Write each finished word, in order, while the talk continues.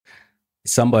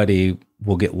somebody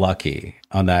will get lucky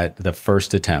on the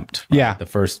first attempt. Right? Yeah. The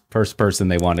first person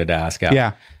they wanted to ask out.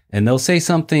 Yeah. And they'll say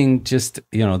something just,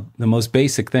 the most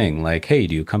basic thing like, hey,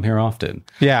 do you come here often?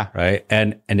 Yeah. Right.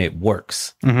 And it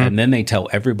works. And then they tell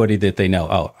everybody that they know,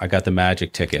 oh, I got the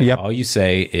magic ticket. Yep. All you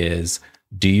say is,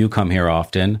 do you come here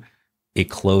often? It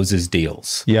closes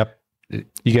deals. Yep.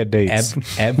 You get dates.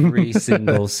 Every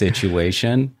single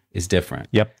situation is different.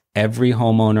 Yep. Every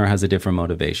homeowner has a different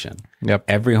motivation. Yep.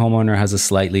 Every homeowner has a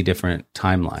slightly different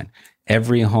timeline.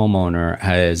 Every homeowner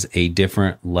has a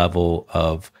different level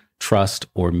of trust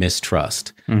or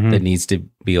mistrust that needs to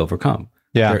be overcome.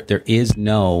 Yeah. There is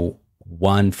no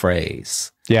one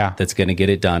phrase that's going to get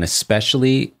it done,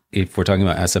 especially if we're talking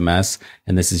about SMS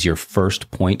and this is your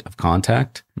first point of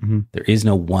contact. There is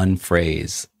no one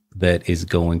phrase that is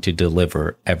going to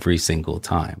deliver every single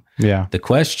time. Yeah. The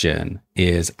question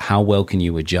is, how well can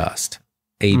you adjust?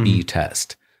 A/B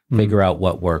test, figure out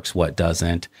what works, what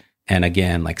doesn't. And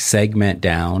again, like segment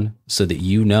down so that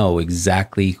you know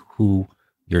exactly who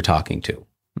you're talking to.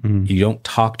 You don't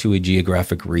talk to a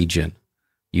geographic region.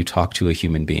 You talk to a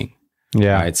human being.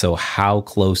 Yeah. Right. So how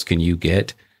close can you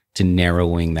get to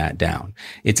narrowing that down?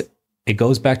 It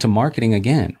goes back to marketing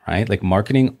again, right? Like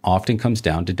marketing often comes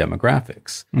down to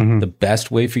demographics. The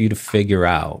best way for you to figure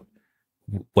out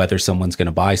whether someone's going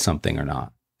to buy something or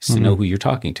not is to know who you're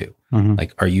talking to.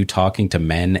 Like, are you talking to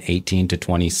men 18 to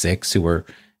 26 who are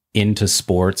into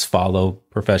sports, follow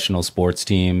professional sports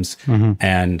teams,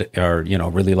 and are,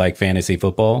 really like fantasy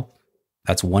football?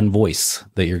 That's one voice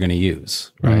that you're going to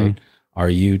use, right? Are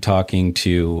you talking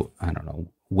to, I don't know,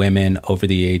 women over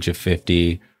the age of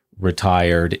 50,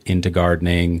 retired, into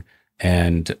gardening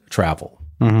and travel?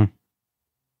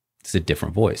 It's a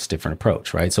different voice, different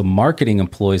approach, right? So marketing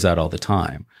employs that all the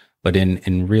time. But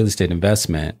in real estate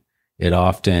investment, it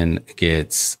often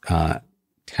gets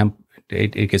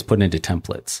it gets put into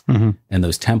templates, and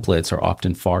those templates are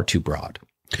often far too broad.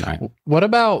 Right? What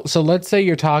about, so let's say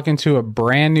you're talking to a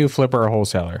brand new flipper or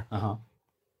wholesaler,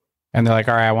 and they're like,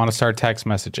 all right, I want to start text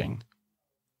messaging.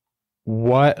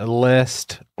 What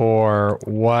list or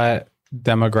what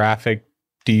demographic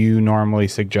do you normally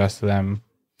suggest to them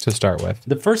to start with?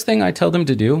 The first thing I tell them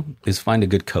to do is find a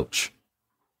good coach.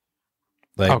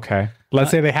 Like, okay. Let's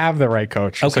say they have the right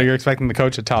coach. Okay. So you're expecting the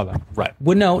coach to tell them. Right.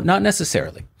 Well, no, not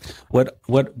necessarily. What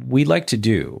we like to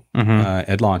do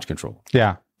at Launch Control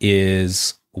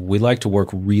is we like to work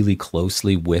really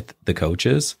closely with the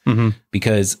coaches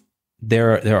because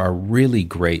there are really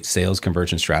great sales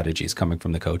conversion strategies coming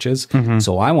from the coaches.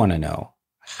 So I want to know,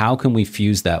 how can we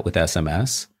fuse that with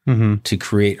SMS to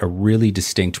create a really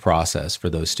distinct process for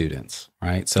those students,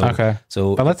 right? So,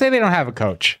 but let's say they don't have a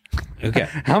coach. Okay.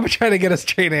 I'm trying to get a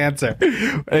straight answer.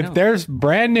 If there's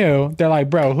brand new, they're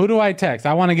like, bro, who do I text?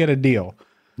 I want to get a deal.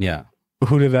 Yeah.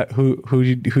 Who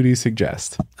do you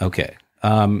suggest? Okay.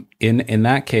 In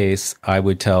that case, I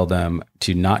would tell them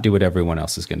to not do what everyone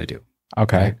else is going to do.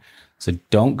 Okay. Right? So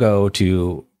don't go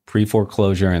to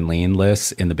pre-foreclosure and lien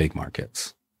lists in the big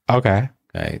markets. Okay.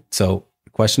 Okay. So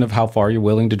question of how far you're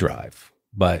willing to drive.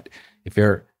 But if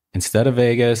you're, instead of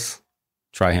Vegas,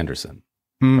 try Henderson.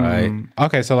 Right.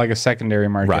 Okay. So like a secondary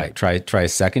market. Right. Try a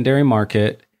secondary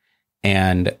market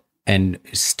and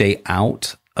stay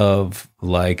out of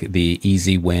like the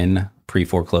easy win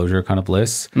pre-foreclosure kind of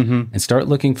lists and start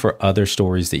looking for other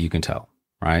stories that you can tell.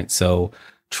 Right. So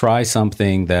try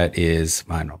something that is,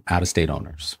 I don't know, out-of-state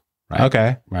owners. Right.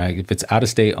 Okay. Right. If it's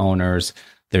out-of-state owners,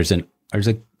 there's a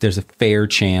fair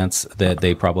chance that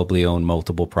they probably own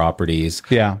multiple properties.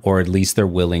 Yeah. Or at least they're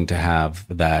willing to have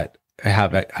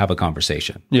a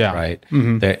conversation. Yeah. Right.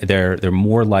 They're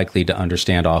more likely to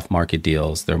understand off-market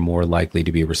deals. They're more likely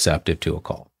to be receptive to a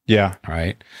call. Yeah. All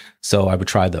right. So I would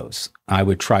try those. I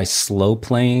would try slow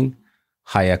playing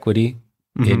high equity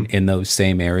in those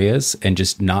same areas and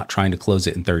just not trying to close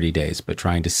it in 30 days, but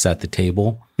trying to set the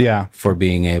table for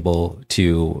being able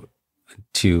to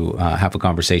have a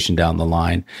conversation down the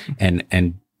line.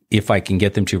 And if I can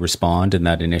get them to respond in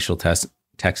that initial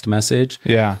text message,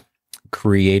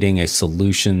 creating a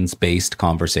solutions-based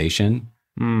conversation.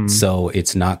 So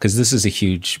it's not, because this is a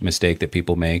huge mistake that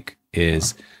people make,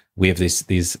 is we have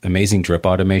these amazing drip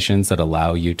automations that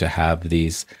allow you to have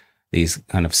these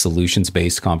kind of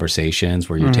solutions-based conversations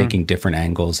where you're taking different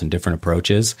angles and different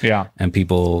approaches. Yeah. And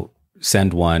people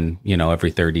send one, every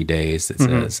 30 days that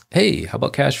says, hey, how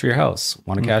about cash for your house?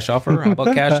 Want a cash offer? How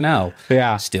about cash now?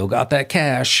 Yeah. Still got that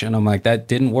cash. And I'm like, that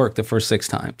didn't work the first 6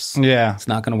 times. Yeah. It's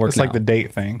not going to work It's now. like the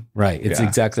date thing. Right. It's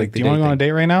exactly like the do you want to go on a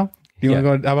date right now? Do you want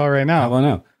to go? How about right now? How about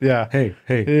now? Yeah. Hey,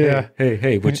 Yeah.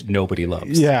 hey, which nobody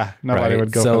loves. Yeah. Nobody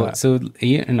would go for that. So,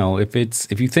 you know, if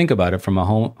you think about it from a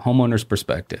homeowner's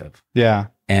perspective, Yeah.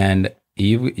 and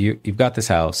you've got this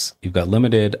house, you've got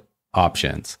limited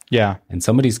options, Yeah. and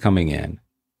somebody's coming in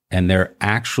and they're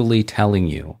actually telling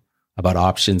you about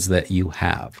options that you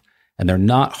have, and they're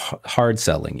not hard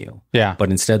selling you, Yeah. but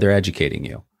instead they're educating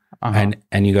you. Uh-huh.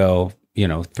 And you go, you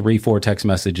know, 3-4 text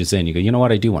messages in, you go, you know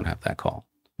what, I do want to have that call.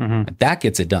 Mhm. That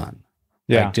gets it done.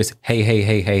 Yeah. Like just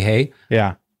hey,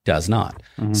 Yeah. does not.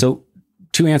 Mhm. So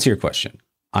to answer your question,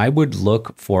 I would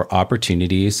look for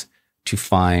opportunities to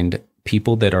find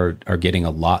people that are getting a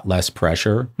lot less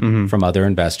pressure Mhm. from other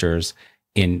investors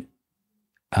in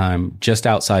just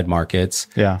outside markets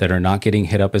Yeah. that are not getting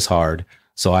hit up as hard.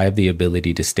 So I have the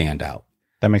ability to stand out.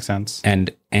 That makes sense.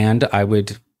 And I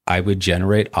would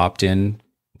generate opt-in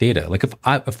data. Like if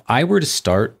I were to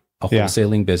start a Yeah.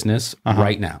 wholesaling business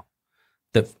right now,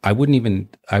 that I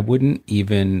wouldn't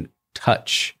even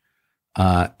touch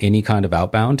any kind of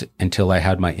outbound until I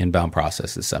had my inbound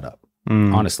processes set up.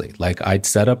 Honestly, like I'd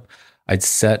set up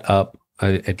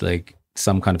like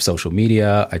some kind of social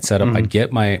media. I'd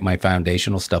get my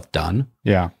foundational stuff done.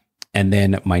 Yeah. And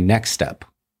then my next step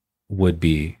would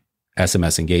be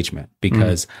SMS engagement,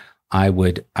 because I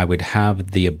would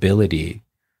have the ability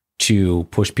to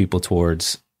push people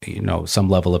towards, you know, some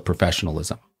level of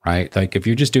professionalism, right? Like if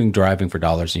you're just doing driving for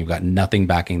dollars and you've got nothing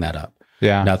backing that up,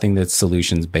 Yeah. nothing that's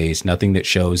solutions based, nothing that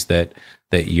shows that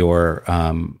you're,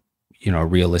 you know, a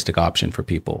realistic option for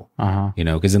people, Uh-huh. you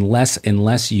know, because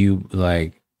unless you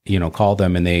like, you know, call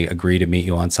them and they agree to meet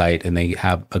you on site and they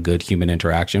have a good human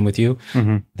interaction with you,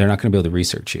 they're not going to be able to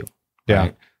research you. Yeah.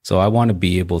 Right? So I want to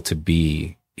be able to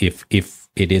be, if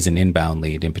it is an inbound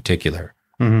lead in particular,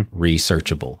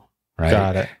 researchable. Right.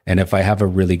 Got it. And if I have a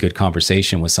really good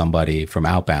conversation with somebody from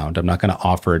outbound, I'm not going to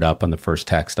offer it up on the first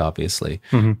text, obviously.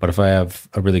 But if I have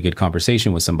a really good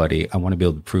conversation with somebody, I want to be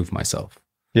able to prove myself.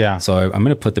 Yeah. So I'm going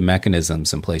to put the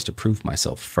mechanisms in place to prove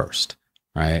myself first.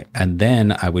 Right. And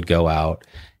then I would go out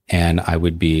and I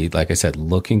would be, like I said,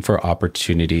 looking for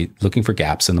opportunity, looking for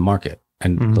gaps in the market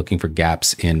and looking for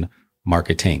gaps in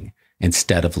marketing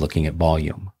instead of looking at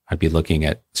volume. I'd be looking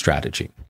at strategy.